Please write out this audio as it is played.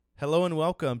Hello and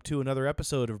welcome to another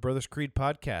episode of Brothers Creed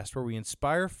Podcast, where we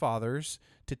inspire fathers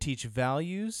to teach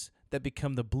values that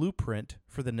become the blueprint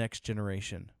for the next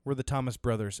generation. We're the Thomas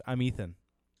Brothers. I'm Ethan.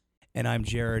 And I'm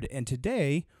Jared. And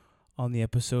today on the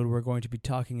episode, we're going to be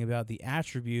talking about the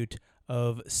attribute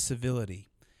of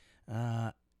civility.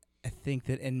 I think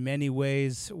that in many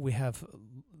ways,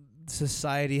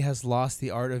 society has lost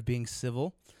the art of being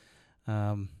civil.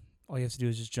 All you have to do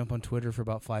is just jump on Twitter for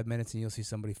about 5 minutes and you'll see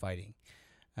somebody fighting.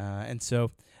 And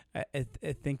so I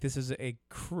think this is a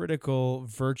critical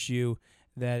virtue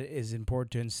that is important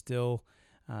to instill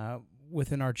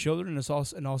within our children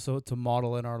and also to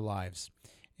model in our lives.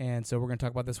 And so we're going to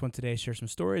talk about this one today, share some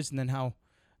stories, and then how,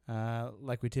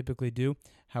 like we typically do,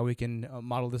 how we can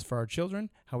model this for our children,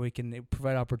 how we can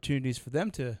provide opportunities for them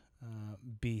to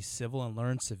be civil and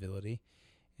learn civility.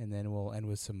 And then we'll end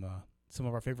with some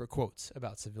of our favorite quotes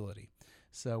about civility.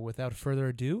 So without further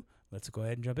ado, let's go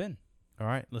ahead and jump in. All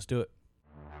right, let's do it.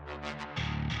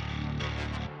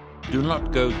 Do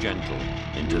not go gentle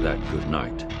into that good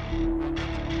night.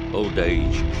 Old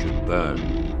age should burn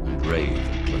and rave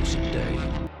at close of day.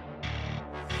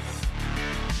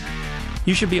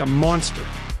 You should be a monster,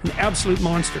 an absolute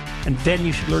monster, and then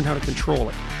you should learn how to control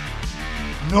it.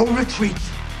 No retreat,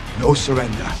 no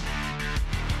surrender.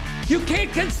 You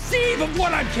can't conceive of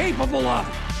what I'm capable of.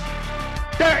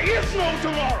 There is no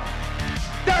tomorrow.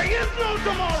 There is no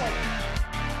tomorrow.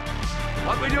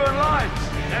 What we do in life,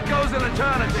 that goes in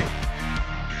eternity.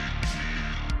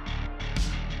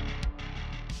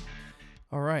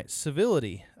 All right,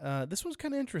 civility. This one's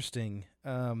kind of interesting.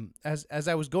 As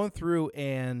I was going through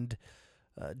and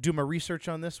do my research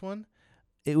on this one,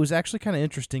 it was actually kind of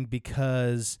interesting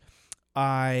because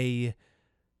I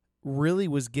really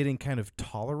was getting kind of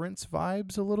tolerance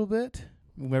vibes a little bit.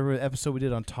 Remember the episode we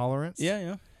did on tolerance?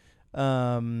 Yeah.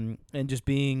 And just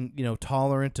being,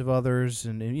 tolerant of others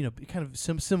and kind of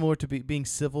similar to being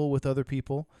civil with other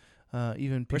people,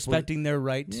 even people Respecting their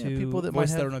right to people that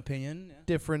voice might their have own opinion.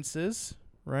 differences,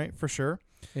 right? For sure.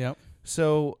 Yeah.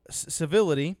 So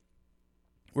civility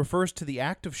refers to the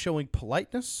act of showing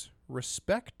politeness,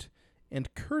 respect,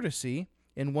 and courtesy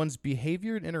in one's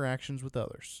behavior and interactions with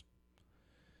others.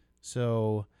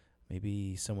 So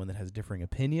maybe someone that has differing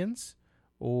opinions,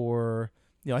 or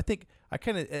I think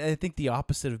the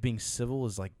opposite of being civil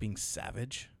is like being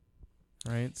savage,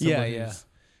 right? Someone who's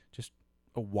just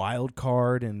a wild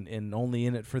card and only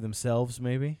in it for themselves,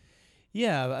 maybe.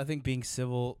 Yeah, I think being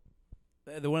civil,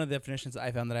 one of the definitions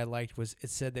I found that I liked was it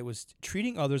said that it was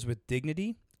treating others with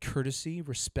dignity, courtesy,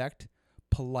 respect,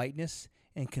 politeness,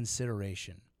 and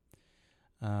consideration.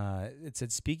 It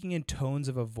said speaking in tones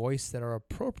of a voice that are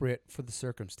appropriate for the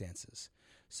circumstances.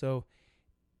 So,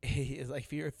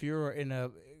 like if you're in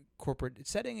a corporate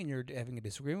setting and you're having a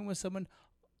disagreement with someone,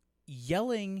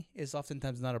 yelling is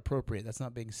oftentimes not appropriate. That's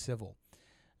not being civil.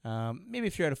 Maybe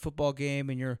if you're at a football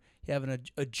game and you're having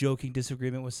a joking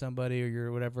disagreement with somebody or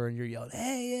you're whatever and you're yelling,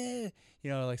 hey,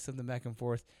 yeah, like something back and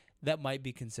forth, that might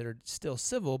be considered still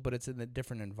civil, but it's in a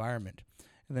different environment.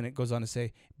 And then it goes on to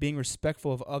say, being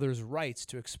respectful of others' rights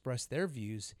to express their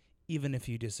views, even if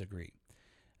you disagree.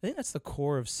 I think that's the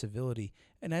core of civility.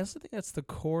 And I also think that's the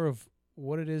core of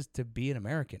what it is to be an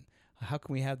American. How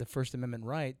can we have the First Amendment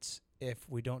rights if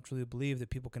we don't truly believe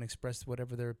that people can express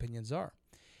whatever their opinions are?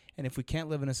 And if we can't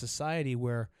live in a society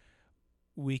where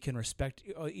we can respect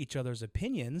each other's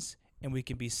opinions and we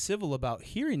can be civil about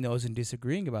hearing those and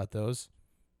disagreeing about those,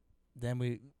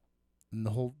 then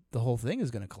the whole thing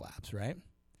is going to collapse, right?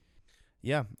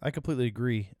 Yeah, I completely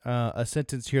agree. A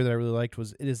sentence here that I really liked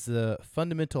was, it is the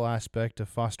fundamental aspect of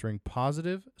fostering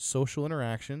positive social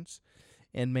interactions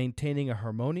and maintaining a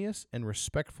harmonious and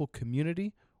respectful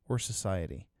community or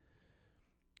society.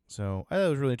 So I thought it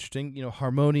was really interesting,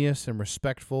 harmonious and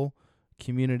respectful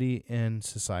community and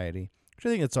society, which I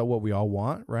think that's what we all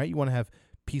want, right? You want to have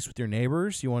peace with your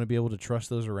neighbors. You want to be able to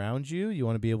trust those around you. You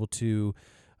want to be able to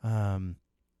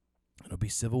be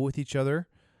civil with each other,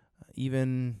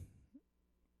 even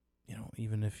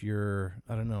if you're,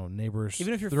 neighbors,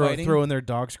 even if you're throwing their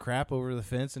dog's crap over the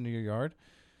fence into your yard.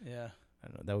 Yeah. I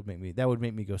don't know. That would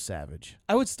make me go savage.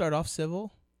 I would start off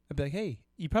civil. I'd be like, hey,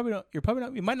 you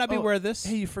might not be aware of this.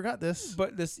 Hey, you forgot this.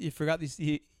 But you forgot these.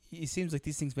 It seems like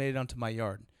these things made it onto my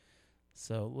yard.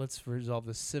 So let's resolve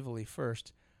this civilly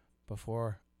first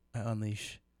before I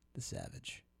unleash the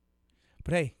savage.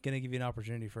 But hey, gonna give you an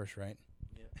opportunity first, right?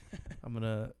 Yeah. I'm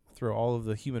gonna throw all of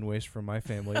the human waste from my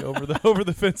family over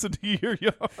the fence into your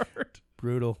yard.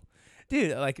 Brutal,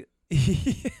 dude. Like,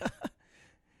 it's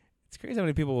crazy how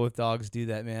many people with dogs do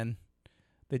that, man.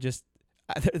 They just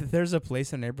there's a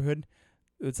place in a neighborhood.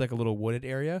 It's like a little wooded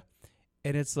area,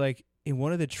 and it's like in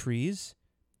one of the trees,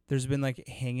 there's been like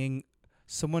hanging.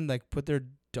 Someone like put their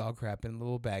dog crap in a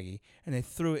little baggie and they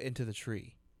threw it into the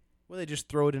tree. Well, they just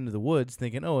throw it into the woods,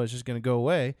 thinking, "Oh, it's just going to go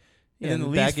away." And then the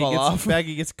leaves fall off.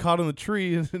 Baggie gets caught on the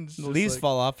tree, and The leaves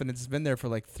fall off, and it's been there for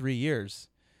like 3 years.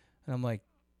 And I'm like,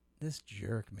 this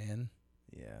jerk, man.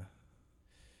 Yeah.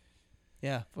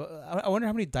 Yeah. Well, I wonder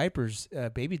how many diapers,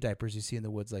 baby diapers, you see in the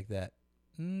woods like that.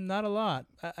 Not a lot.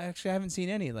 I haven't seen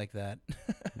any like that.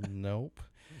 Nope.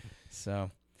 So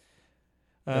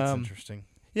That's interesting.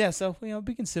 Yeah. So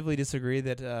we can civilly disagree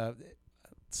that a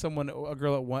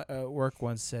girl at work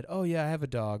once said, "Oh yeah, I have a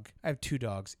dog. I have 2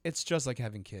 dogs. It's just like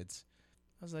having kids."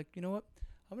 I was like, you know what?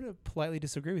 I'm gonna politely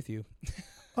disagree with you.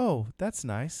 Oh, that's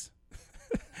nice.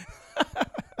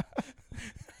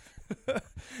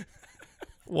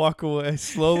 Walk away.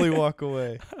 Slowly walk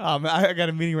away. Oh man, I got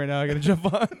a meeting right now. I gotta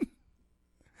jump on.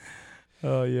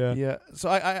 Oh yeah. Yeah. So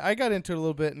I got into it a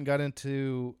little bit and got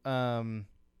into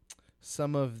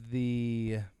some of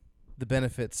the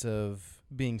benefits of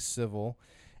being civil,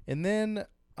 and then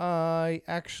I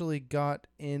actually got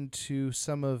into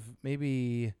some of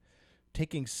maybe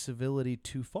taking civility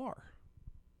too far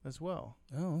as well.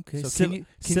 Oh, okay. So can you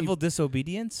civil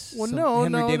disobedience? Well, Some no,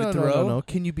 Henry no, David no, Thoreau? no.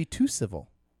 Can you be too civil?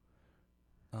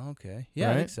 Oh, okay.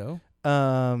 Yeah, I think Right?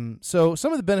 so. So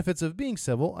some of the benefits of being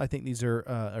civil, I think these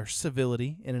are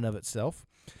civility in and of itself.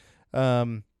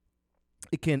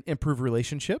 It can improve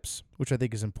relationships, which I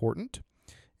think is important,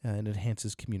 and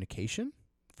enhances communication,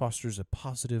 fosters a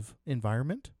positive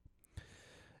environment.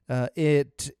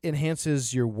 It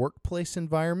enhances your workplace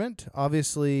environment.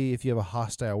 Obviously, if you have a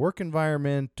hostile work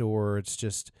environment, or it's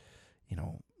just,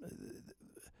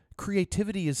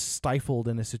 creativity is stifled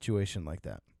in a situation like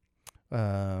that.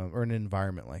 Or an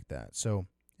environment like that. So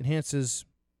enhances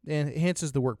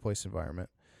the workplace environment.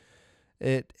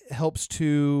 It helps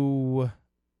to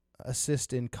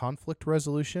assist in conflict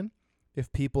resolution.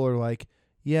 If people are like,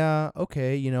 yeah,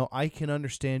 okay, I can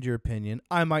understand your opinion.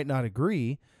 I might not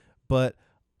agree, but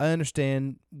I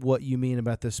understand what you mean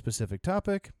about this specific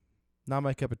topic. Not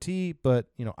my cup of tea, but,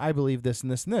 I believe this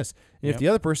and this and this. And if the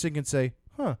other person can say,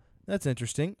 that's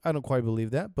interesting. I don't quite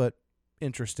believe that, but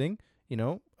interesting.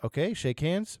 Okay, shake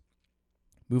hands,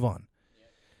 move on.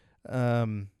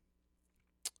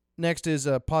 Next is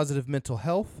positive mental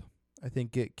health. I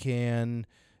think it can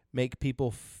make people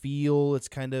feel it's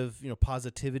kind of,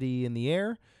 positivity in the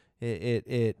air.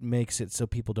 It makes it so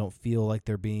people don't feel like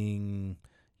they're being,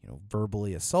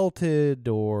 verbally assaulted,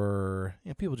 or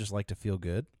people just like to feel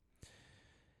good.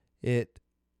 It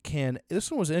can, this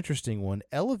one was an interesting one,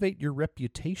 elevate your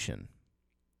reputation.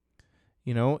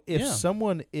 If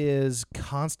someone is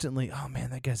constantly, oh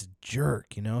man, that guy's a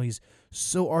jerk, he's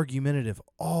so argumentative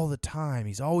all the time.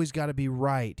 He's always got to be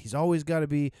right. He's always got to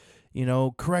be,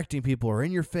 correcting people or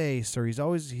in your face, or he's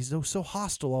so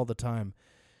hostile all the time.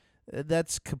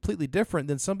 That's completely different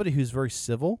than somebody who's very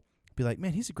civil. Be like,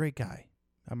 man, he's a great guy.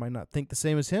 I might not think the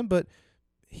same as him, but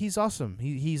he's awesome.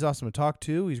 He's awesome to talk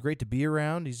to. He's great to be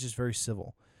around. He's just very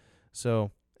civil.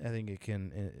 So I think it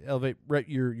can elevate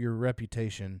your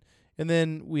reputation. And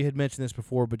then we had mentioned this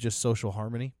before, but just social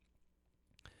harmony.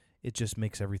 It just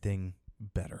makes everything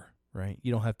better, right?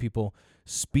 You don't have people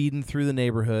speeding through the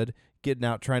neighborhood, getting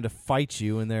out trying to fight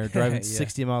you, and they're driving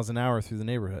 60 miles an hour through the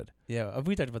neighborhood. Yeah,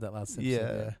 we talked about that last episode.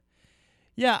 Yeah.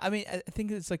 Yeah, I mean, I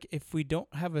think it's like if we don't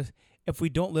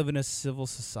live in a civil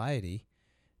society,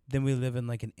 then we live in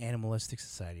like an animalistic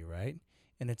society, right?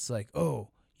 And it's like, oh,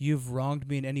 you've wronged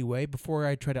me in any way. Before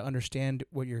I try to understand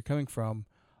what you're coming from,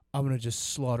 I'm going to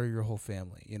just slaughter your whole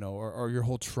family, or your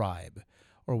whole tribe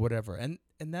or whatever. And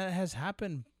that has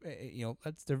happened, there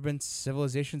have been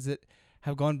civilizations that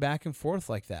have gone back and forth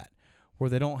like that, where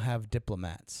they don't have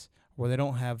diplomats, where they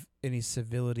don't have any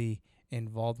civility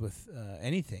involved with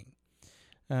anything.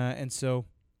 And so,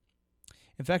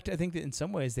 in fact, I think that in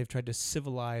some ways they've tried to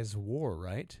civilize war,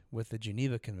 right, with the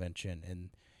Geneva Convention. And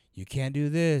you can't do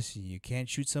this, you can't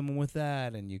shoot someone with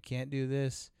that, and you can't do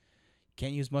this. You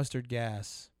can't use mustard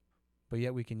gas. But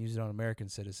yet we can use it on American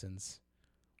citizens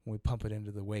when we pump it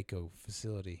into the Waco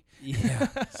facility. Yeah,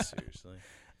 seriously.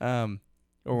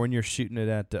 Or when you're shooting it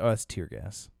at, that's tear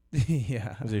gas.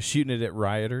 Yeah. Was it shooting it at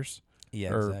rioters?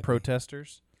 Yeah, or exactly.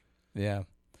 protesters? Yeah.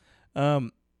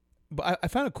 But I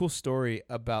found a cool story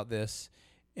about this,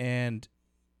 and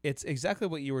it's exactly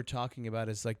what you were talking about,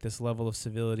 is like this level of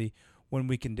civility when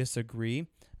we can disagree.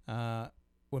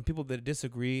 When people that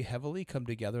disagree heavily come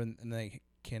together and they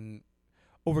can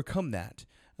overcome that.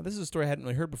 This is a story I hadn't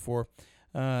really heard before.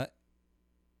 In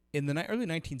the early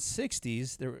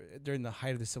 1960s, during the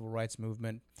height of the civil rights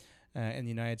movement in the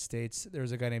United States, there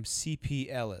was a guy named C.P.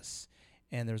 Ellis,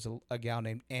 and there was a gal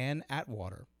named Ann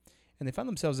Atwater. and they found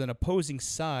themselves in opposing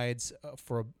sides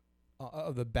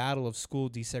of the battle of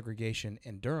school desegregation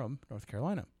in Durham, North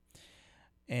Carolina.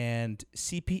 And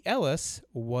C.P. Ellis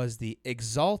was the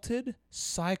exalted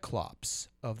Cyclops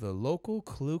of the local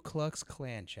Ku Klux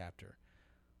Klan chapter.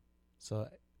 So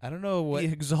I don't know what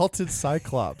The exalted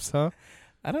Cyclops, huh?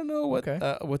 I don't know what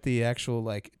Okay. what the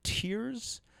actual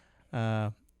tiers.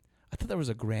 I thought there was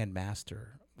a Grand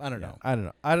Master. I don't know. I don't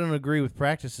know. I don't agree with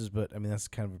practices, but I mean that's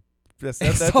kind of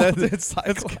Exalted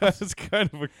that's kind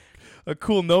of a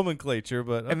cool nomenclature.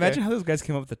 But okay. Imagine how those guys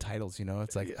came up with the titles.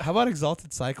 It's like, how about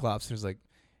Exalted Cyclops? There's like,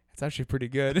 it's actually pretty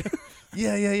good.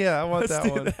 yeah. I want Let's that do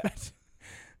one. that.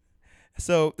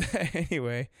 So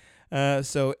anyway,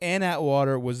 so Ann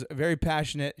Atwater was a very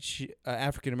passionate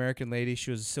African American lady. She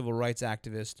was a civil rights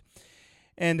activist,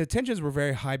 and the tensions were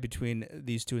very high between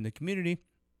these two in the community,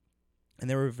 and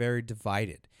they were very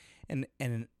divided. And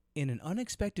in an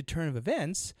unexpected turn of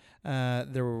events,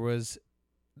 there was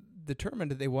determined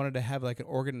that they wanted to have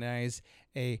organize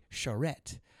a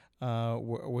charrette,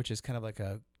 which is kind of like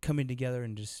a coming together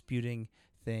and disputing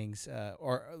things,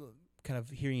 or kind of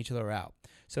hearing each other out.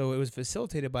 So it was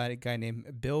facilitated by a guy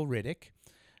named Bill Riddick,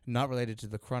 not related to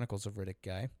the Chronicles of Riddick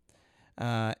guy,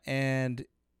 and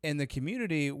in the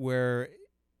community where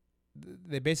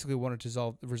they basically wanted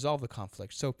to resolve the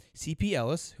conflict. So C.P.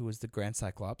 Ellis, who was the Grand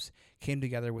Cyclops, came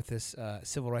together with this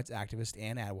civil rights activist,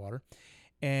 Ann Atwater,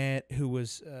 and who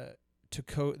was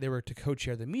they were to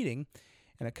co-chair the meeting,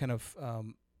 and it kind of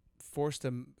forced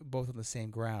them both on the same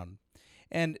ground.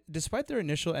 And despite their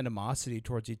initial animosity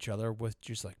towards each other, with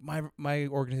just like my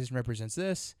organization represents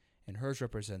this and hers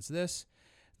represents this,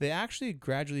 they actually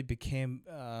gradually became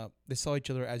they saw each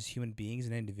other as human beings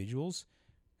and individuals,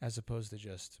 as opposed to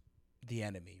just the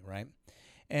enemy, right?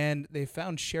 And they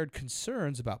found shared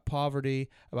concerns about poverty,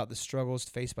 about the struggles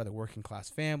faced by the working class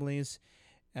families,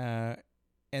 and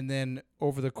then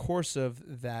over the course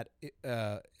of that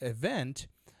event,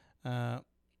 the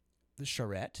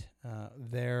charrette,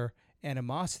 their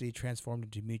animosity transformed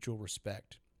into mutual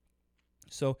respect.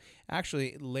 So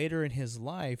actually, later in his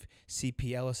life,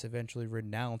 C.P. Ellis eventually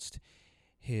renounced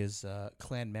his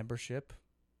Klan membership,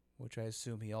 which I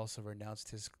assume he also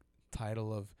renounced his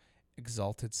title of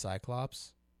Exalted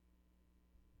Cyclops.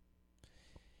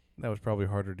 That was probably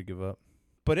harder to give up.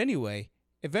 But anyway,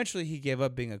 eventually he gave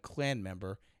up being a Klan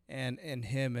member, and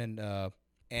him and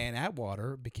Ann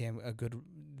Atwater became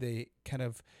they kind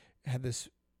of had this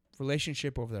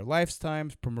relationship over their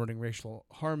lifetimes, promoting racial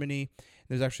harmony.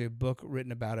 There's actually a book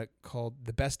written about it called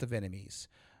The Best of Enemies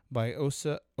by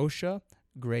Osha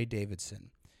Gray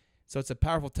Davidson. So it's a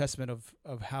powerful testament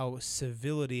of how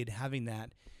civility and having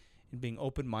that and being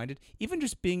open-minded, even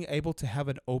just being able to have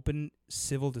an open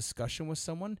civil discussion with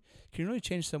someone can really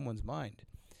change someone's mind.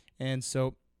 And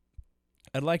so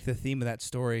I like the theme of that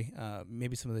story.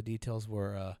 Maybe some of the details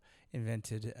were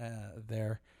invented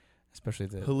there, especially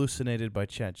the Hallucinated by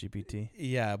ChatGPT.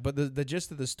 Yeah, but the gist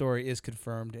of the story is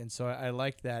confirmed, and so I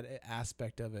liked that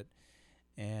aspect of it.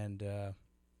 And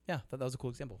yeah, thought that was a cool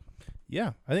example.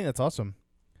 Yeah, I think that's awesome.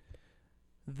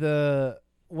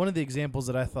 One of the examples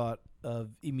that I thought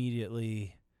of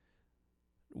immediately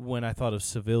when I thought of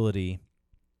civility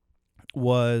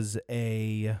was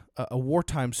a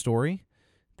wartime story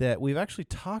that we've actually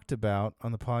talked about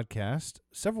on the podcast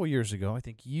several years ago. I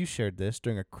think you shared this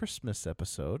during a Christmas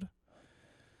episode.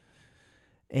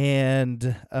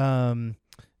 And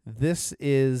this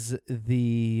is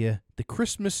the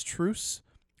Christmas truce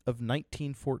of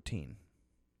 1914.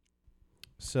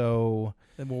 So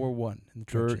in World War I, in the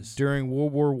trenches. During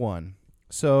World War I.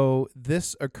 So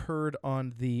this occurred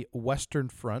on the Western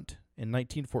Front in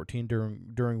 1914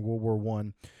 during World War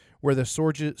I, where the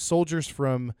soldiers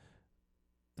from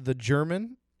the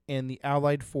German and the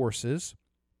Allied forces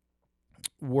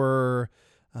were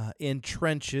in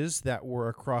trenches that were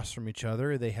across from each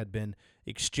other. They had been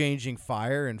exchanging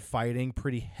fire and fighting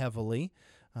pretty heavily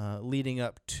leading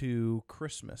up to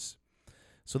Christmas.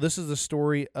 So this is the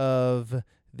story of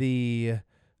the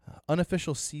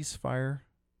unofficial ceasefire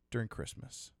during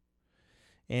Christmas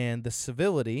and the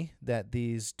civility that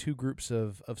these two groups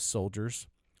of soldiers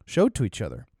showed to each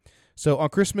other. So on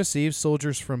Christmas Eve,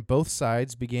 soldiers from both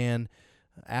sides began,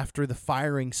 after the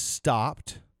firing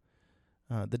stopped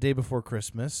the day before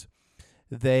Christmas,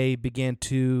 they began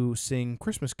to sing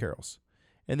Christmas carols.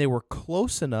 And they were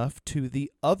close enough to the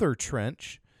other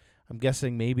trench, I'm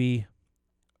guessing maybe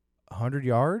 100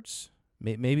 yards,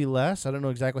 maybe less. I don't know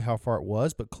exactly how far it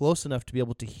was, but close enough to be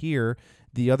able to hear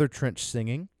the other trench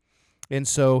singing. And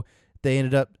so they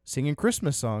ended up singing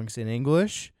Christmas songs in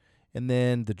English, and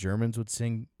then the Germans would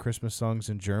sing Christmas songs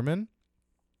in German.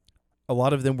 A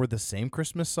lot of them were the same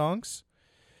Christmas songs.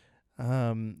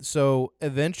 So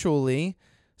eventually,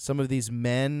 some of these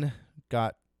men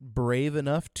got brave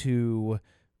enough to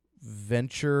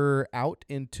venture out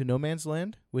into no man's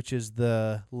land, which is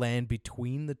the land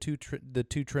between the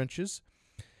two trenches,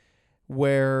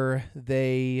 where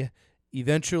they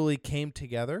eventually came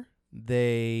together.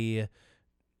 They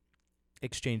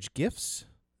exchanged gifts.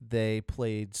 They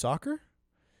played soccer.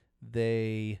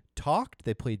 They talked.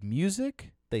 They played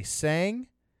music. They sang.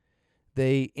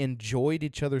 They enjoyed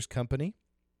each other's company.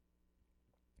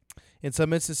 In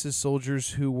some instances,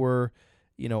 soldiers who were,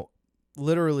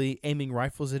 literally aiming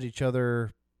rifles at each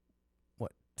other,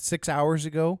 6 hours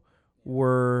ago,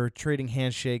 were trading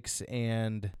handshakes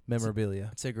and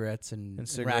memorabilia. Cigarettes and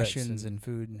cigarettes rations and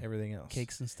food and everything else.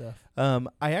 cakes and stuff.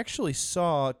 I actually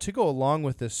saw, to go along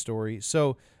with this story,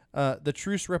 so the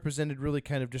truce represented really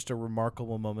kind of just a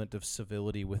remarkable moment of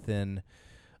civility within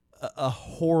a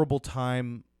horrible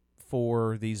time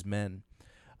for these men.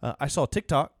 I saw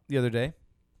TikTok the other day,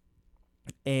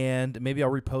 and maybe I'll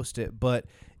repost it, but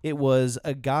it was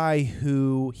a guy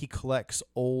who he collects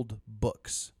old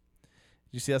books.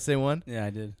 Did you see that same one? Yeah, I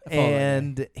did.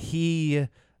 And he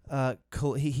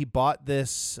bought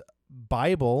this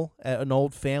Bible, an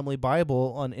old family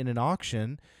Bible, in an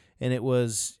auction, and it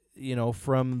was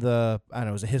from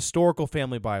it was a historical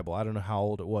family Bible. I don't know how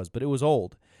old it was, but it was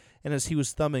old. And as he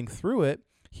was thumbing through it,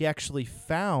 he actually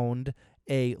found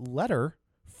a letter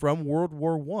from World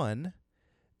War I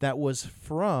that was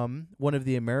from one of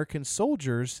the American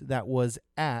soldiers that was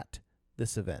at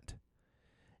this event.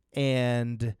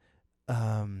 And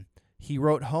he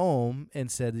wrote home and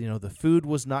said, the food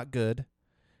was not good,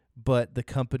 but the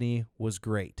company was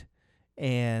great.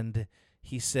 And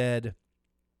he said,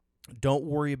 don't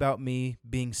worry about me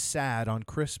being sad on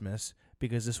Christmas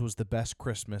because this was the best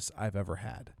Christmas I've ever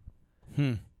had.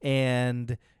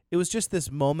 And it was just this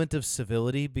moment of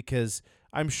civility because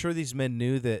I'm sure these men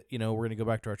knew that, we're going to go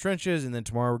back to our trenches and then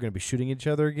tomorrow we're going to be shooting each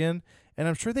other again. And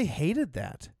I'm sure they hated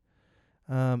that.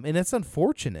 And that's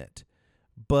unfortunate.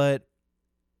 But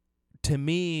to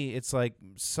me, it's like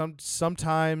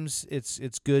sometimes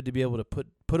it's good to be able to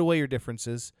put away your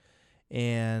differences,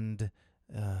 and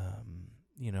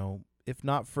if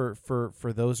not for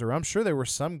those, or I'm sure there were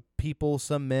some people,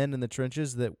 some men in the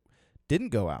trenches that didn't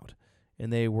go out,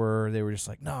 and they were just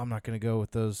like, no, I'm not going to go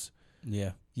with those.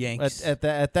 Yeah, Yanks. At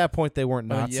that point, they weren't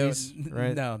Nazis,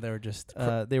 right? No, they were just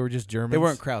Germans. They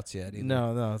weren't Krauts yet either.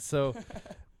 No. So,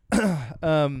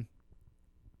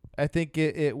 I think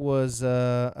it was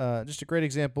just a great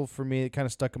example for me. It kind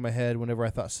of stuck in my head whenever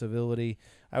I thought civility.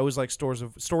 I always like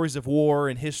stories of war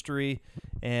and history,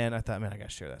 and I thought, man, I got to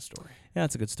share that story. Yeah,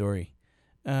 that's a good story.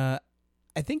 I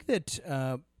think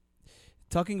that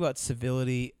talking about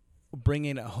civility,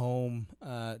 bringing it home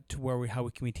to where how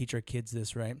can we teach our kids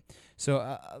this, right?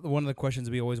 So one of the questions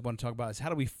we always want to talk about is how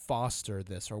do we foster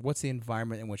this, or what's the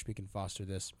environment in which we can foster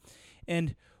this?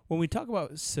 And when we talk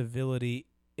about civility,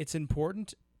 it's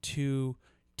important to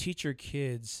teach your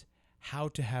kids how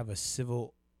to have a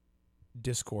civil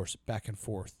discourse back and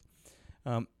forth.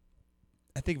 I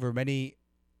think for many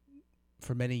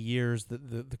years,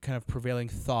 the kind of prevailing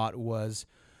thought was,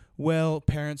 well,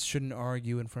 parents shouldn't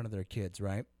argue in front of their kids,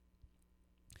 right?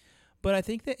 But I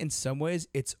think that in some ways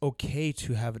it's okay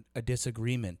to have a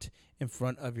disagreement in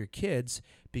front of your kids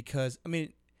because,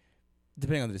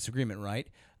 depending on the disagreement, right?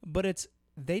 But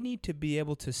they need to be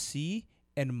able to see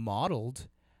and modeled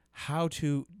how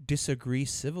to disagree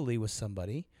civilly with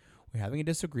somebody. We're having a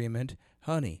disagreement.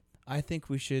 Honey, I think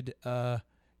we should,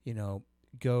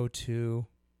 go to,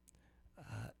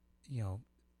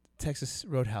 Texas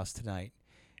Roadhouse tonight.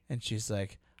 And she's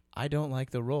like, I don't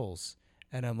like the rolls.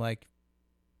 And I'm like,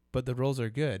 but the rolls are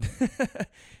good.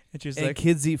 And she's like,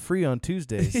 kids eat free on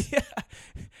Tuesdays. Yeah.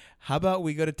 How about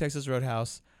we go to Texas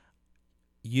Roadhouse?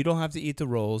 You don't have to eat the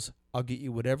rolls. I'll get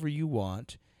you whatever you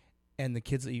want. And the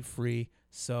kids eat free.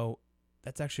 So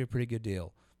that's actually a pretty good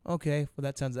deal. Okay, well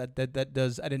that sounds that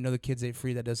does. I didn't know the kids ate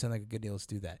free. That does sound like a good deal. Let's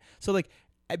do that. So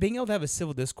being able to have a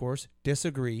civil discourse,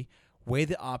 disagree, weigh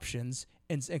the options,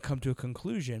 and come to a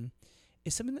conclusion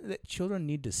is something that children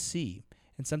need to see.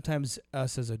 And sometimes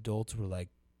us as adults we're like,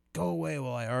 go away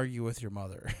while I argue with your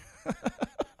mother.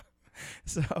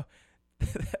 So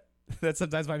that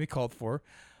sometimes might be called for,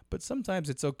 but sometimes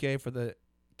it's okay for the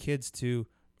kids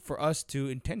for us to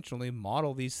intentionally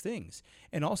model these things,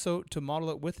 and also to model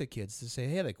it with the kids to say,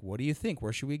 hey, what do you think?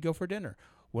 Where should we go for dinner?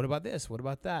 What about this? What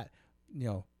about that?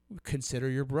 Consider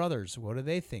your brothers. What do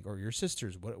they think? Or your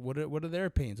sisters? What are their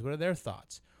opinions? What are their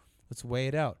thoughts? Let's weigh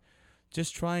it out.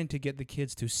 Just trying to get the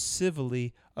kids to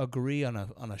civilly agree on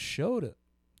a show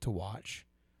to watch.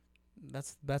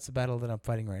 That's the battle that I'm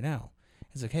fighting right now.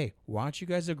 It's like, hey, why don't you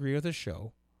guys agree with the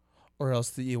show, or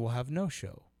else you will have no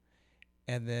show.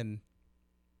 And then,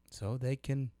 so they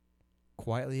can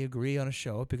quietly agree on a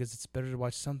show, because it's better to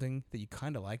watch something that you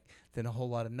kind of like than a whole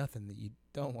lot of nothing that you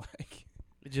don't like.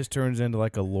 It just turns into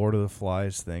like a Lord of the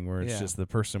Flies thing where it's Yeah. just the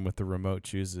person with the remote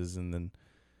chooses, and then,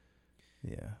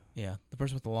 yeah. Yeah, the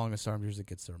person with the longest arm usually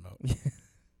gets the remote,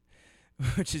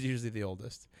 which is usually the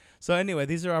oldest. So anyway,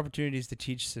 these are opportunities to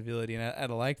teach civility, and I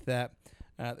like that,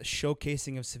 the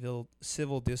showcasing of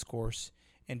civil discourse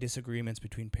and disagreements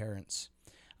between parents,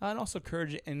 and also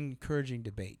encouraging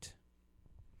debate.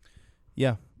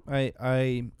 Yeah,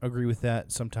 I agree with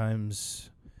that.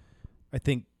 Sometimes I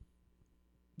think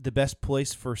the best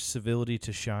place for civility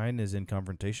to shine is in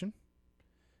confrontation,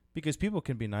 because people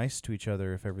can be nice to each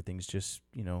other if everything's just,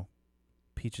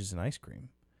 peaches and ice cream.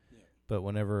 Yeah. But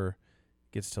whenever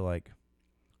it gets to like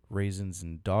raisins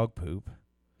and dog poop,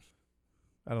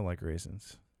 I don't like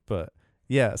raisins. But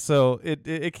yeah, so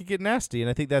it can get nasty, and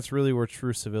I think that's really where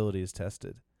true civility is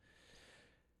tested.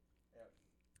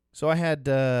 So I had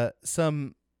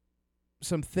some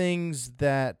things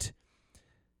that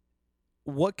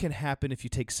what can happen if you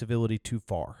take civility too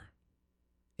far.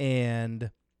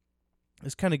 And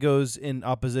this kind of goes in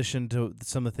opposition to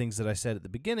some of the things that I said at the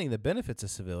beginning, the benefits of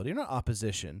civility. Not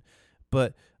opposition,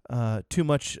 but too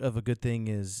much of a good thing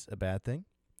is a bad thing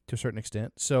to a certain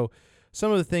extent. So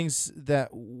some of the things that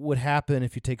would happen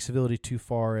if you take civility too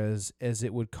far as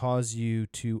it would cause you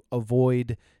to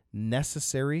avoid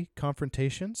necessary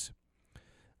confrontations.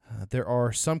 There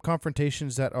are some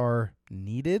confrontations that are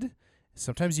needed.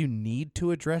 Sometimes you need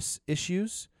to address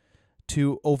issues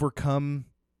to overcome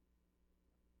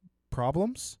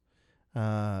problems.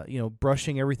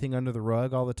 Brushing everything under the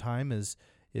rug all the time is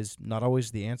not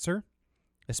always the answer,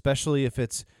 especially if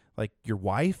it's like your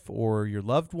wife or your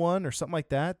loved one or something like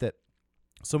that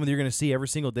someone you're going to see every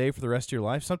single day for the rest of your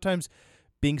life. Sometimes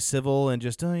being civil and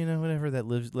just, whatever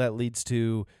that leads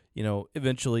to,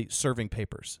 eventually serving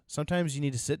papers. Sometimes you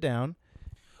need to sit down.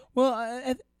 Well,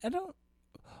 I don't.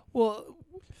 Well,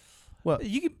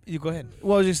 you go ahead.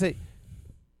 Well, I was just say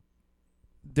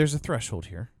there's a threshold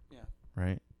here. Yeah.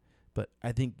 Right. But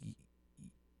I think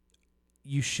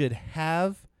you should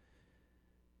have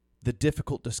the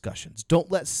difficult discussions.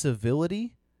 Don't let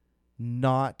civility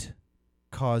not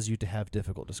cause you to have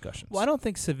difficult discussions. Well, I don't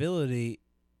think civility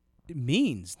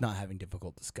means not having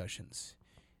difficult discussions.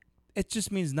 It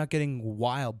just means not getting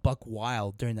buck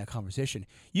wild during that conversation.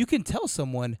 You can tell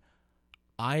someone,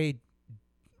 I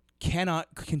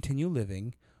cannot continue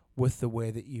living with the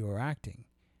way that you are acting.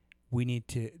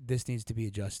 This needs to be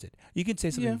adjusted. You can say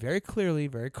something very clearly,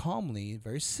 very calmly,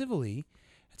 very civilly.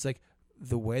 It's like,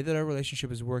 the way that our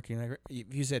relationship is working, like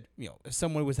if you said, if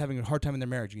someone was having a hard time in their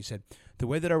marriage, you said, the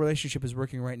way that our relationship is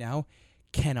working right now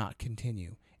cannot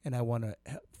continue, and I want to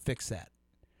fix that.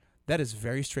 That is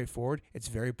very straightforward. It's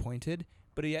very pointed,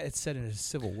 but it's said in a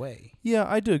civil way. Yeah,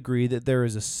 I do agree that there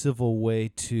is a civil way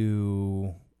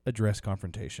to address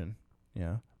confrontation.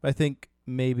 Yeah. I think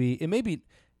maybe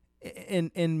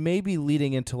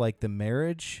leading into like the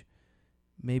marriage,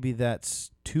 maybe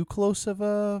that's too close of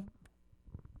a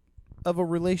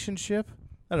relationship.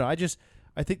 I don't know.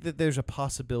 I think that there's a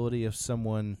possibility of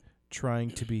someone trying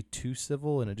to be too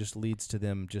civil, and it just leads to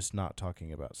them just not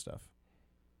talking about stuff.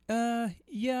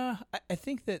 Yeah. I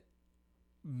think that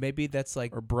maybe that's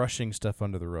like, or brushing stuff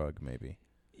under the rug, maybe.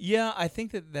 Yeah, I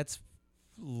think that that's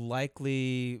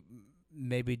likely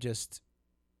maybe just,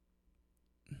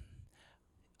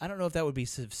 I don't know if that would be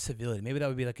civility. Maybe that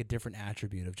would be like a different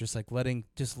attribute of just like letting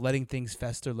things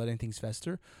fester.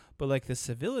 But like the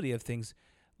civility of things,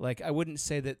 like I wouldn't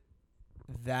say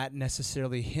that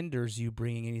necessarily hinders you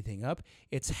bringing anything up.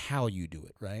 It's how you do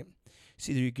it, right?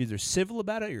 So you're either civil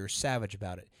about it or you're savage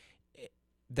about it.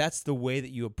 That's the way that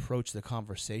you approach the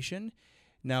conversation.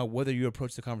 Now, whether you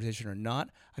approach the conversation or not,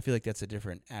 I feel like that's a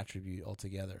different attribute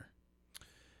altogether.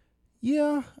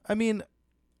 Yeah, I mean,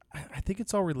 I think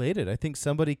it's all related. I think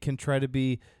somebody can try to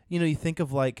be, you think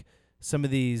of like some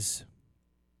of these,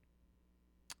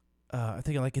 I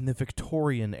think like in the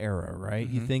Victorian era, right?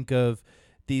 Mm-hmm. You think of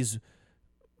these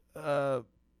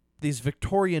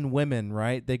Victorian women,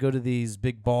 right? They go to these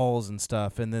big balls and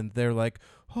stuff, and then they're like,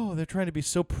 oh, they're trying to be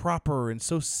so proper and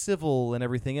so civil and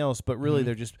everything else, but really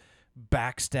they're just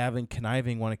backstabbing,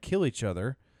 conniving, want to kill each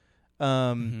other.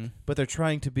 But they're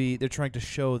trying to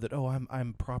show that, oh,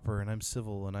 I'm proper and I'm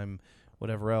civil and I'm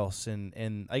whatever else.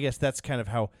 And I guess that's kind of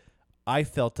how I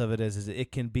felt of it is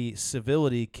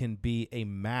civility can be a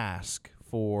mask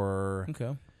for,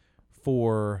 and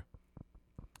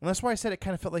that's why I said it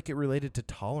kind of felt like it related to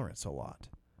tolerance a lot.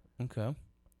 Okay.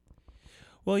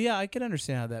 Well, yeah, I can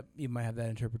understand how that you might have that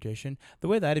interpretation. The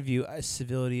way that I view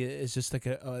civility is just like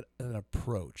an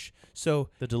approach. So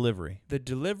The delivery. the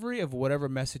delivery of whatever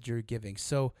message you're giving.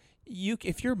 So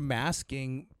if you're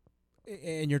masking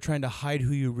and you're trying to hide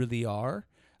who you really are,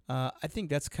 I think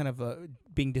that's kind of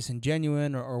being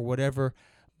disingenuous or whatever.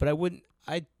 But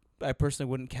I personally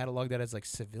wouldn't catalog that as like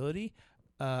civility.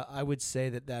 I would say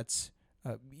that's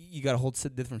you got a whole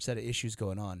different set of issues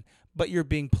going on, but you're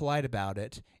being polite about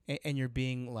it and you're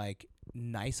being like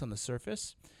nice on the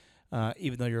surface,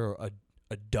 even though you're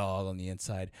a dog on the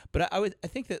inside. But I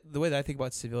think that the way that I think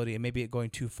about civility, and maybe it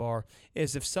going too far,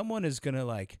 is if someone is gonna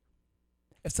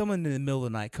if someone in the middle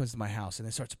of the night comes to my house and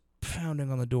they starts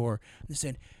pounding on the door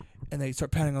and they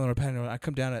start pounding on the door, I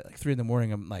come down at like 3 a.m.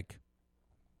 I'm like,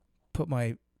 put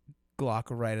my Glock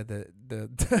right at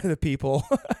the people,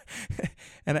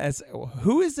 and I say,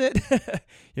 who is it?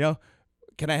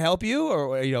 Can I help you or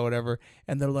whatever?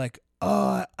 And they're like,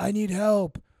 oh, I need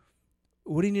help.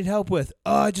 What do you need help with?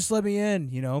 Oh, just let me in.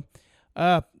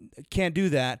 Can't do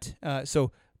that.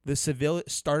 So the civility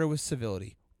started with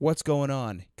civility. What's going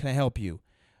on? Can I help you?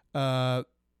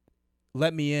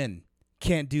 Let me in.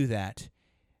 Can't do that.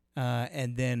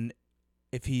 And then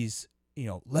if he's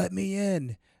let me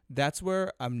in, that's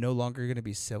where I'm no longer going to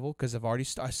be civil, because I've already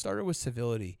I started with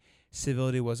civility.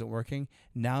 Civility wasn't working.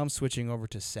 Now I'm switching over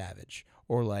to savage,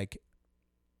 or like,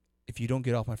 if you don't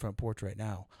get off my front porch right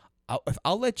now,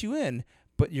 I'll let you in,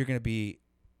 but you're going to be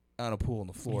on a pool on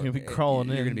the floor. You're going to be crawling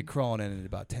in. You're going to be crawling in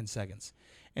about 10 seconds.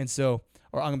 And so,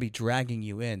 or I'm going to be dragging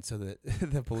you in so that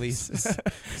the police,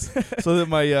 so that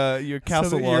my your castle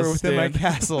so that walls you're within my stand.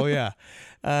 castle, yeah.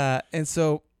 And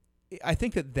so I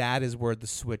think that is where the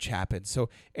switch happens. So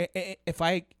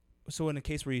so in a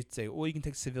case where you say, well, you can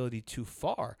take civility too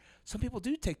far. Some people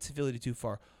do take civility too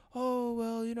far. Oh,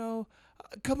 well,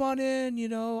 come on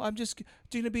in, I'm just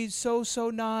going to be so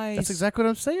nice. That's exactly what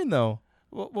I'm saying, though.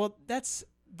 Well, that's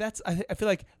I feel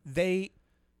like they,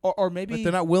 or maybe But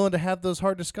they're not willing to have those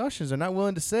hard discussions. They're not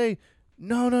willing to say,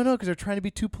 no, because they're trying to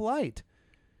be too polite.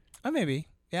 Maybe.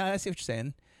 Yeah, I see what you're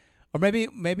saying. Or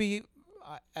maybe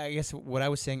I guess what I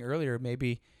was saying earlier,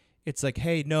 maybe it's like,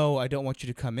 hey, no, I don't want you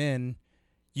to come in.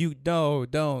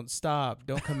 Don't stop,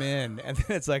 don't come in. And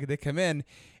then it's like they come in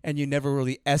and you never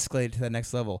really escalate to the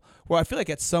next level. Where I feel like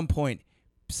at some point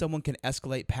someone can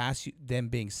escalate past them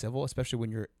being civil, especially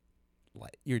when your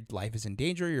life is in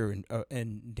danger, you're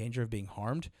in danger of being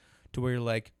harmed, to where you're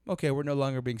like, okay, we're no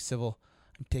longer being civil,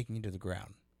 I'm taking you to the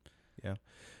ground. Yeah.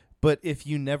 But if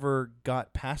you never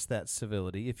got past that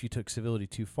civility, if you took civility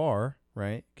too far,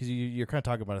 right? Because you're kind of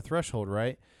talking about a threshold,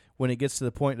 right? When it gets to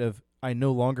the point of, I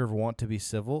no longer want to be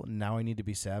civil, now I need to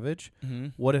be savage. Mm-hmm.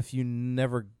 What if you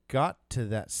never got to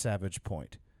that savage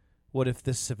point? What if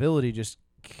the civility just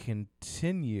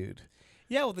continued?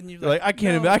 Yeah, well then you're Like, I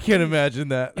can't imagine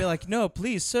that. You're like, no,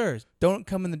 please, sir, don't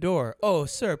come in the door. Oh,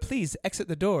 sir, please exit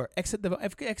the door.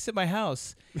 Exit my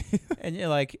house. And you're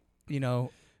like,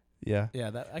 Yeah. yeah,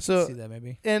 that I can So- see that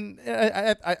maybe. And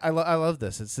I love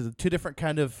this. It's two different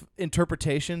kind of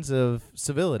interpretations of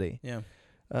civility. Yeah.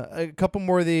 A couple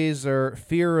more of these are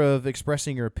fear of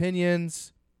expressing your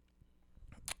opinions.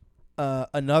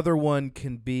 Another one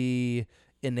can be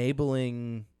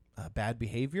enabling bad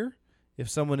behavior. If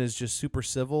someone is just super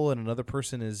civil and another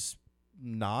person is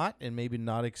not, and maybe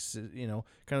not,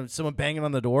 kind of someone banging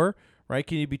on the door, right?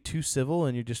 Can you be too civil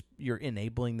and you're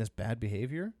enabling this bad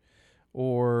behavior?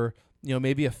 Or,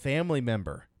 maybe a family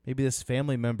member. Maybe this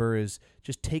family member is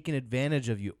just taking advantage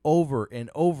of you over and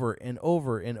over and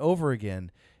over and over again.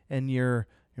 And you're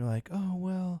like, oh,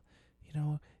 well,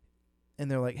 and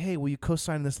they're like, hey, will you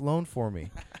co-sign this loan for me?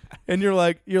 And you're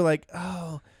like,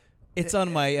 oh, It's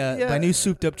on my my new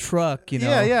souped up truck,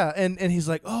 Yeah. And he's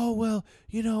like, oh, well,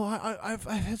 I've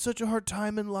had such a hard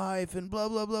time in life and blah,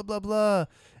 blah, blah, blah, blah.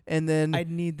 And then I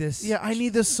need this. Yeah, I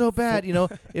need this so bad.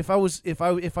 If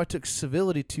I took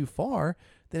civility too far,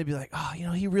 then it'd be like, oh,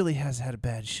 he really has had a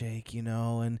bad shake,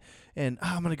 and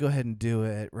I'm gonna go ahead and do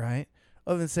it, right?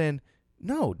 Other than saying,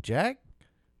 no, Jack,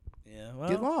 Yeah. Well,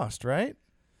 get lost, right?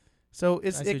 So I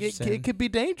see what you're saying. it could be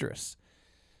dangerous.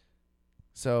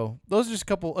 So those are just a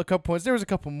couple points. There was a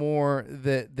couple more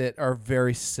that are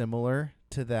very similar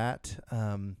to that,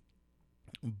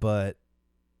 but.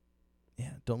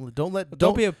 Yeah, don't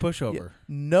be a pushover. Yeah,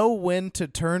 know when to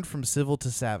turn from civil to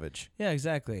savage. Yeah,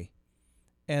 exactly.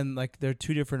 And like there are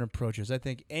two different approaches. I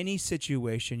think any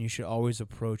situation you should always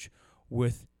approach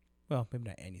with, well, maybe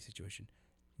not any situation.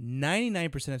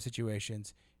 99% of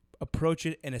situations, approach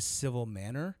it in a civil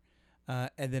manner, and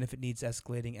then if it needs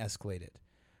escalating, escalate it.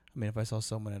 I mean, if I saw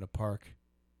someone at a park,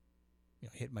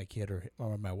 hit my kid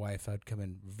or my wife, I'd come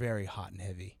in very hot and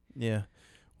heavy. Yeah.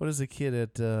 What is the kid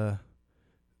at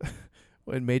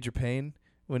in Major Payne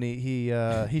when he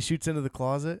shoots into the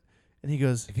closet and he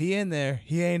goes, If he in there,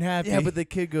 he ain't happy. yeah, but the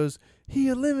kid goes, he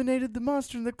eliminated the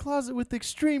monster in the closet with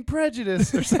extreme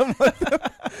prejudice or something like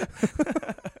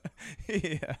that.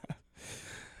 yeah.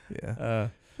 Yeah.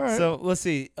 All right. So let's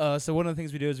see. So one of the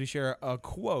things we do is we share a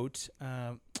quote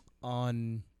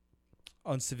on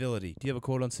civility. Do you have a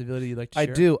quote on civility you'd like to I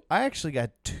share? do. I actually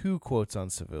got 2 quotes on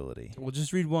civility. We'll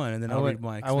just read one, and then I'll read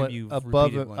mine. 'cause I maybe went you've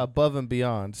above repeated one. above and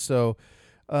beyond. So,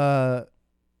 the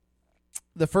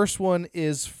first one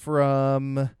is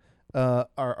from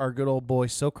our good old boy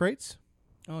Socrates.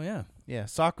 Oh, yeah. Yeah,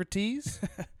 Socrates.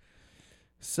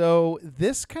 So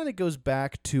this kind of goes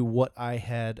back to what I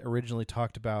had originally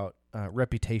talked about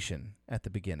reputation at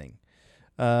the beginning.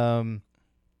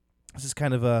 This is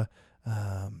kind of a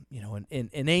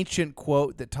an ancient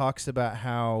quote that talks about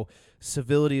how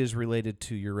civility is related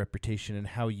to your reputation and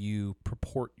how you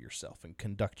purport yourself and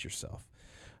conduct yourself.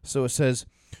 So it says,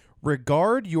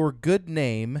 regard your good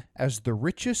name as the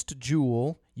richest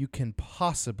jewel you can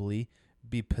possibly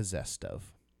be possessed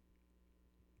of.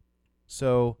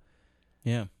 So,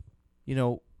 Yeah.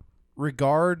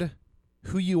 regard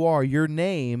who you are, your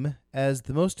name, as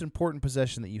the most important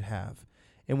possession that you have.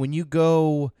 And when you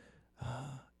go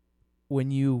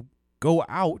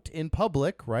out in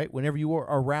public, right, whenever you are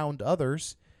around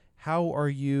others, how are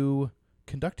you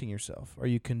conducting yourself? Are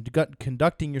you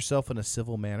conducting yourself in a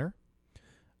civil manner?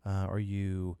 Are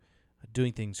you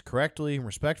doing things correctly and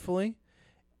respectfully?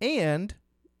 And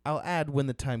I'll add, when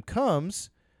the time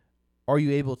comes, are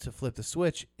you able to flip the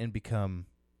switch and become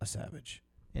a savage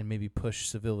and maybe push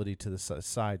civility to the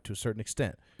side to a certain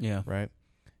extent? Yeah. Right?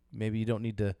 Maybe you don't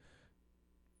need to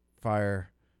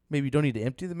fire. Maybe you don't need to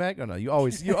empty the mag. Oh no, you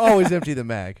always empty the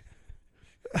mag.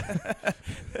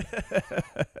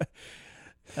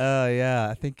 Yeah.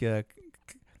 I think a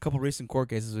couple recent court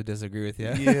cases would disagree with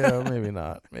you. Yeah, maybe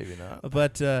not. Maybe not.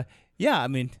 But yeah, I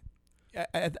mean,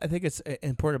 I think it's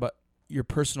important about your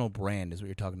personal brand is what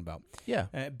you're talking about.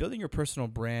 Yeah. Building your personal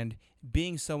brand,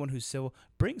 being someone who's civil,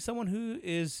 bring someone who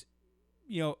is,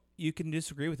 you can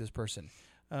disagree with this person.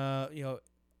 I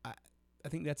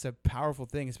think that's a powerful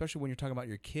thing, especially when you're talking about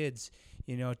your kids,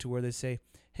 to where they say,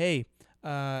 hey,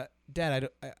 Dad,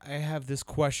 I have this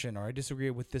question, or I disagree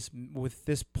with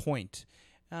this point.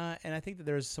 And I think that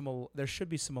there should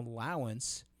be some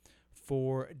allowance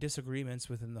for disagreements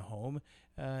within the home.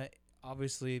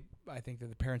 Obviously, I think that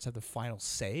the parents have the final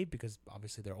say because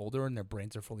obviously they're older and their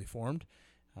brains are fully formed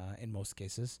in most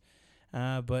cases.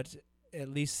 But at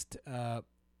least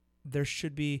there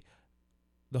should be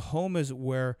the home is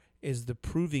the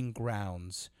proving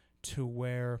grounds to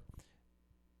where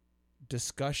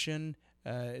discussion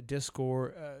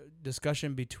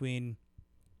between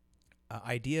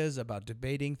ideas about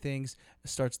debating things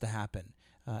starts to happen,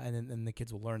 and then the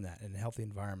kids will learn that in a healthy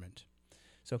environment.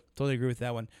 So totally agree with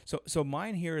that one. So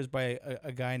mine here is by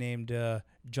a guy named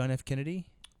John F. Kennedy.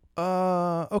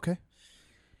 Okay.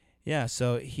 Yeah,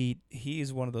 so he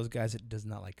is one of those guys that does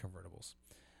not like convertibles.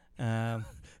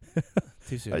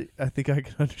 Too soon. I think I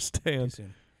can Too understand.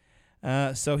 soon.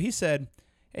 So he said,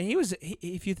 and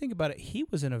if you think about it, he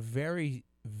was in a very,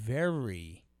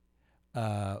 very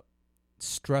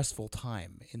stressful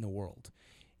time in the world.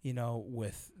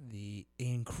 With the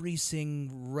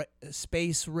increasing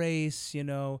space race,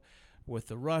 with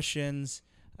the Russians,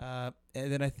 and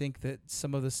then I think that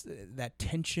some of that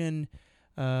tension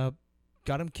got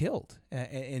him killed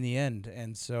in the end.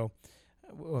 And so,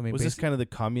 I mean, Was this kind of the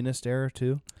communist era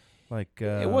too? Like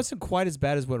it wasn't quite as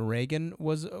bad as when Reagan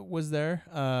was there,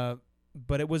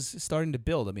 but it was starting to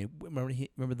build. I mean,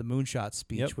 remember the moonshot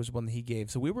speech was one that he gave.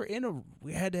 So we were in a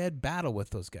head-to-head battle with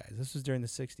those guys. This was during the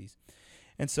 60s.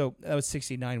 And so that was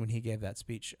 69 when he gave that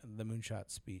speech, the moonshot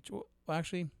speech. Well,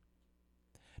 actually,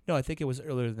 no, I think it was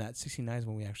earlier than that. 69 is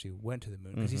when we actually went to the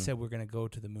moon because he said we're going to go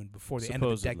to the moon before the end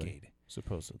of the decade.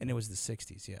 Supposedly. And it was the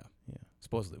 60s, yeah. Yeah.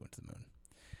 Supposedly went to the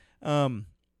moon.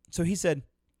 So he said,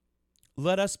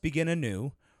 let us begin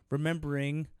anew,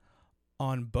 remembering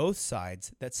on both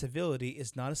sides that civility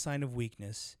is not a sign of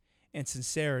weakness and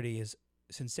sincerity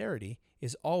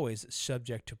is always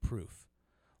subject to proof.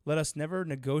 Let us never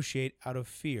negotiate out of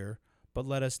fear, but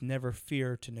let us never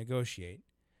fear to negotiate.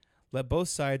 Let both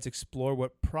sides explore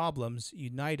what problems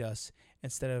unite us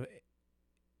instead of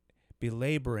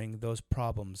belaboring those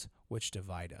problems which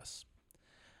divide us.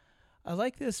 I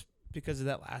like this because of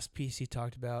that last piece he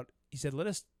talked about. He said, let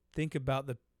us think about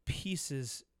the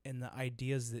pieces and the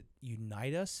ideas that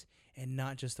unite us and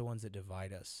not just the ones that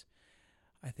divide us.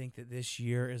 I think that this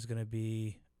year is going to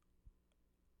be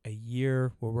a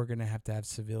year where we're going to have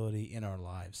civility in our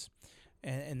lives.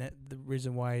 And the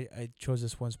reason why I chose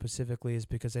this one specifically is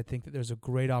because I think that there's a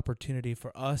great opportunity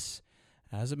for us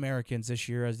as Americans this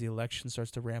year, as the election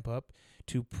starts to ramp up,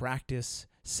 to practice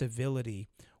civility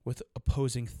with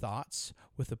opposing thoughts,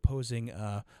 with opposing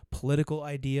political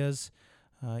ideas.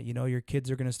 Your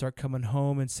kids are going to start coming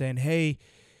home and saying, hey,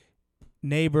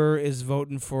 neighbor is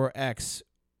voting for X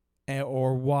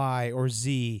or Y or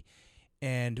Z,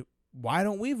 and why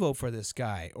don't we vote for this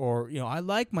guy? Or, I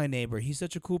like my neighbor. He's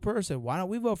such a cool person. Why don't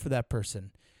we vote for that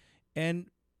person? And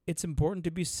it's important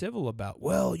to be civil about,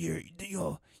 well, you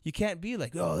can't be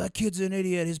like, oh, that kid's an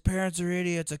idiot. His parents are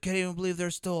idiots. I can't even believe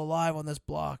they're still alive on this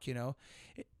block,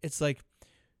 It's like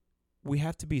we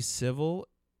have to be civil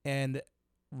and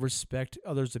respect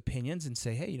others' opinions and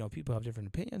say, hey, people have different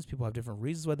opinions. People have different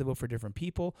reasons why they vote for different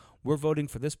people. We're voting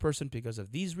for this person because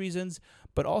of these reasons.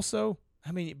 But also,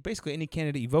 basically any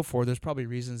candidate you vote for, there's probably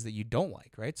reasons that you don't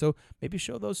like, right? So maybe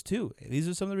show those too. These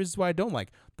are some of the reasons why I don't like.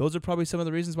 Those are probably some of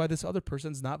the reasons why this other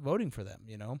person's not voting for them,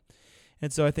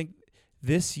 And so I think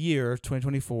this year,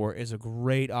 2024, is a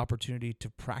great opportunity to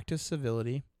practice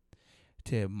civility,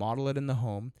 to model it in the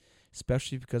home,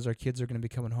 especially because our kids are going to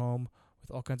be coming home with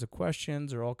all kinds of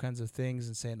questions or all kinds of things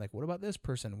and saying, like, what about this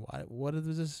person? What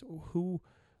is this?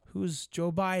 Who's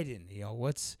Joe Biden?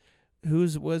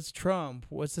 What's Trump?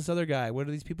 What's this other guy? What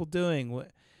are these people doing?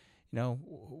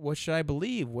 What should I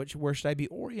believe? Where should I be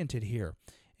oriented here?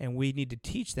 And we need to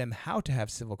teach them how to have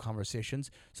civil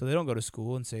conversations so they don't go to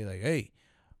school and say, like, hey,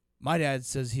 my dad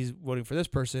says he's voting for this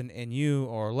person and you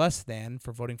are less than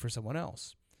for voting for someone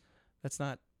else. That's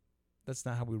not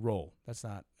how we roll. That's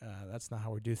not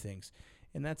how we do things.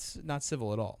 And that's not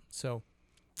civil at all. So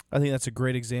I think that's a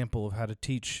great example of how to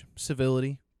teach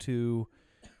civility to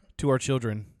our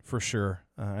children, for sure.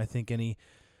 I think any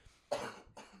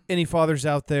fathers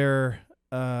out there,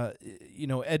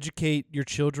 educate your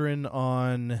children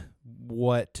on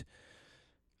what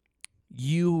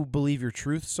you believe your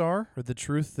truths are, or the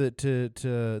truth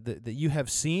that you have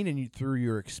seen and through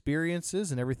your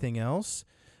experiences and everything else.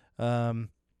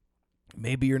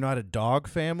 Maybe you're not a dog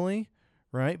family,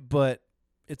 right? But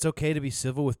it's okay to be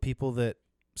civil with people that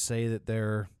say that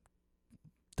their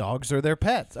dogs are their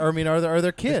pets, or are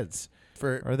their kids,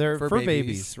 or their fur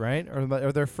babies, right?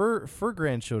 Or their fur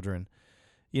grandchildren.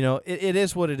 It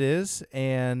is what it is,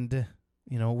 and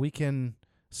we can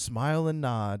smile and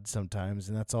nod sometimes,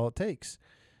 and that's all it takes.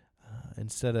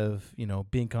 Instead of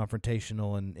being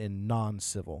confrontational and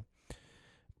non-civil.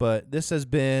 But this has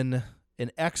been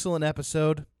an excellent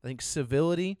episode. I think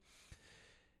civility,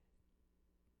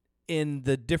 in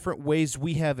the different ways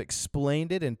we have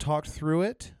explained it and talked through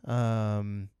it,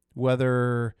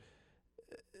 whether,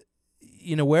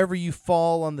 wherever you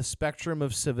fall on the spectrum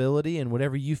of civility and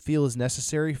whatever you feel is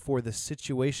necessary for the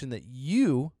situation that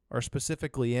you are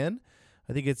specifically in,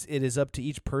 I think it is up to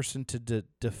each person to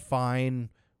define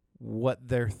what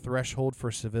their threshold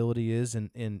for civility is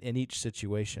in each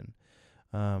situation.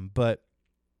 But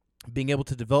being able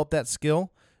to develop that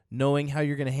skill, knowing how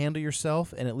you're going to handle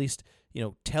yourself, and at least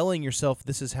telling yourself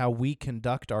this is how we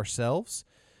conduct ourselves,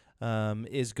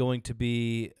 is going to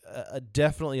be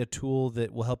definitely a tool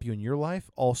that will help you in your life,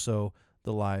 also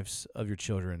the lives of your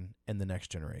children and the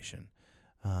next generation.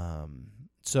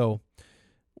 So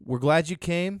we're glad you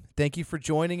came. Thank you for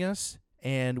joining us,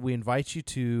 and we invite you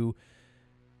to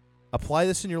apply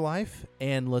this in your life,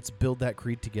 and let's build that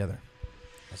creed together.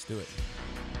 Let's do it.